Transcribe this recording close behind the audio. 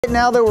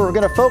Now that we're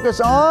going to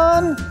focus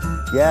on,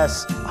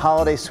 yes,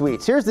 holiday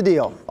sweets. Here's the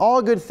deal.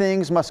 All good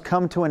things must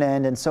come to an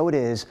end, and so it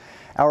is.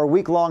 Our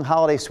week-long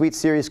holiday sweet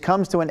series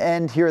comes to an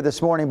end here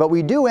this morning, but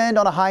we do end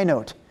on a high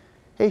note.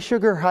 A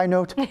sugar high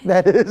note,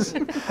 that is.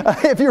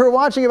 If you were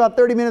watching about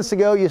 30 minutes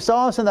ago, you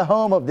saw us in the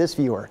home of this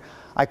viewer.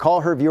 I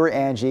call her viewer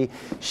Angie.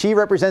 She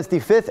represents the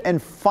 5th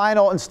and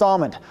final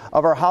installment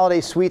of our Holiday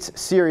Sweets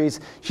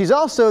series. She's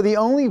also the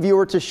only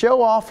viewer to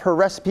show off her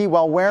recipe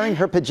while wearing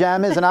her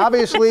pajamas, and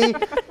obviously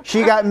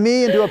she got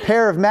me into a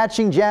pair of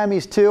matching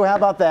jammies too. How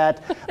about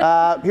that?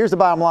 Here's the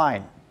bottom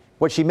line.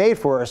 What she made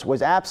for us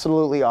was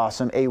absolutely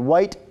awesome. A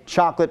white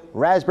chocolate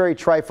raspberry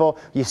trifle.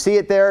 You see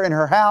it there in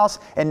her house,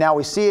 and now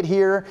we see it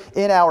here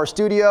in our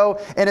studio,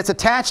 and it's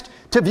attached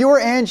to viewer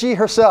Angie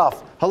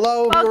herself.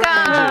 Hello, viewer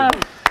Angie.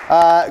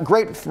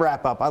 Great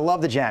wrap up. I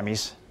love the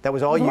jammies. That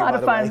was all you, by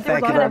the way.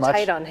 Thank you very much.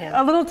 Tight on him.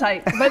 A little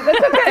tight, but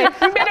that's okay.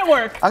 You made it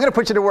work. I'm going to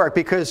put you to work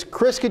because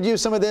Chris could use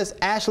some of this.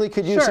 Ashley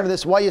could use some of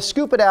this. While you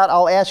scoop it out,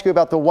 I'll ask you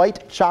about the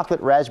white chocolate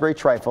raspberry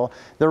trifle.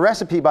 The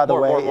recipe, by the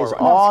way, is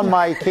on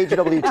my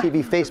KGW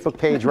TV Facebook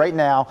page right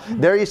now.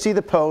 There you see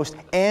the post.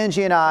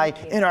 Angie and I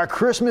in our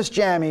Christmas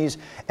jammies,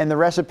 and the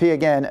recipe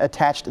again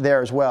attached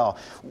there as well.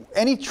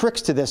 Any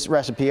tricks to this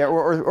recipe,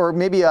 or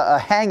maybe a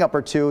hang-up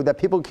or two that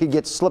people could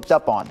get slipped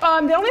up on?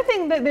 The only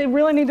thing that they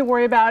really need to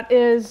worry about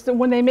is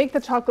when they make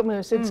the chocolate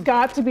mousse. It's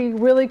got to be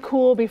really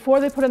cool before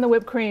they put in the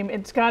whipped cream.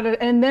 It's got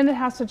to, and then it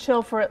has to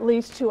chill for at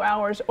least 2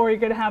 hours, or you're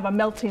going to have a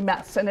melty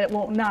mess, and it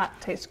will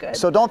not taste good.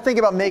 So don't think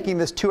about making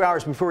this 2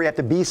 hours before we have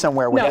to be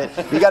somewhere with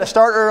it. You got to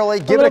start early,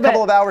 give it a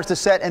couple of hours to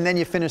set, and then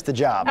you finish the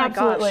job.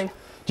 Absolutely.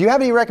 Do you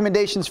have any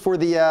recommendations for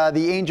the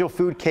angel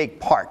food cake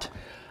part?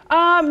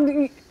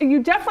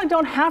 You definitely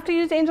don't have to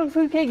use angel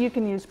food cake. You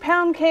can use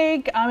pound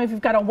cake. If you've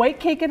got a white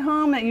cake at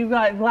home that you've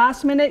got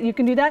last minute, you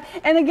can do that.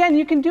 And again,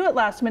 you can do it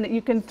last minute.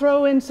 You can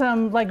throw in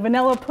some like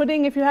vanilla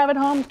pudding if you have at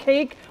home,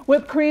 cake,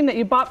 whipped cream that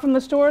you bought from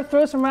the store,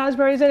 throw some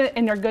raspberries in it,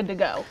 and you're good to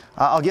go.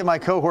 I'll give my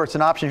cohorts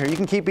an option here. You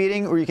can keep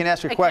eating, or you can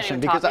ask your question,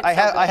 because I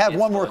have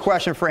one more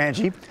question for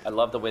Angie. I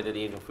love the way that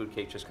the angel food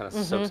cake just kind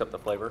of soaks up the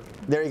flavor.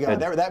 There you go.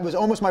 That was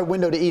almost my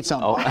window to eat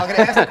something. I'm going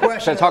to ask the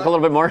question. Should I talk a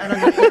little bit more? I'm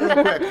going to eat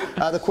real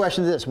quick. The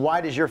question is this: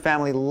 why does your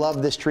family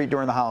love this treat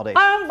during the holidays?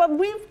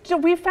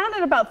 We found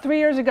it about 3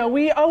 years ago.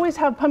 We always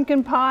have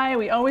pumpkin pie.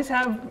 We always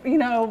have,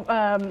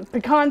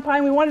 pecan pie.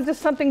 And we wanted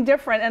just something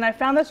different. And I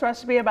found this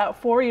recipe about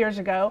 4 years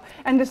ago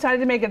and decided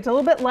to make it a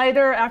little bit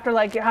lighter after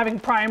like having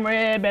prime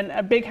rib and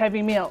a big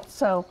heavy meal.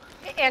 So.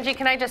 Angie,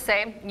 can I just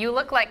say, you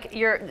look like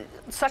you're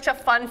such a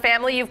fun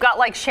family. You've got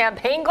like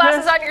champagne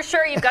glasses on your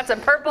shirt. You've got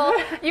some purple.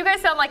 You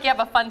guys sound like you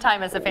have a fun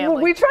time as a family.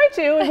 Well, we try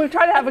to. We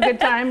try to have a good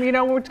time.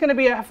 It's going to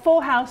be a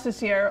full house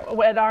this year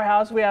at our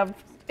house. We have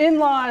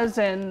in-laws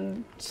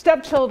and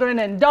stepchildren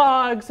and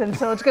dogs, and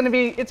so it's going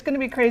to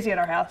be crazy at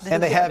our house.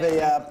 And they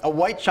have a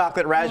white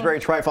chocolate raspberry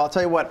trifle. I'll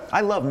tell you what,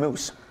 I love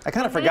mousse. I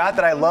kind of forgot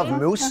that I love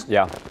mousse.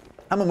 Yeah.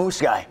 I'm a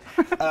mousse guy.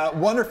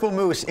 Wonderful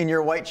mousse in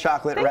your white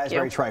chocolate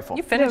raspberry trifle.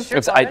 You finished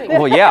yours already.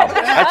 Well, yeah.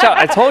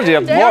 I told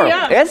you more.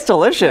 It's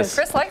delicious.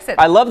 Chris likes it.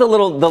 I love the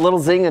little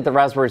zing that the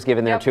raspberries give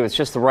in there too. It's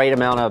just the right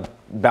amount of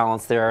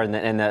balance there,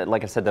 and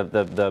like I said,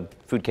 the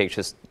food cake's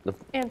just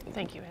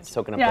thank you, Angie.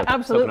 soaking up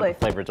absolutely. the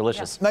flavor.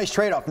 Delicious. Nice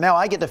trade-off. Now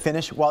I get to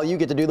finish while you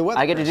get to do the weather.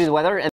 I get to do the weather.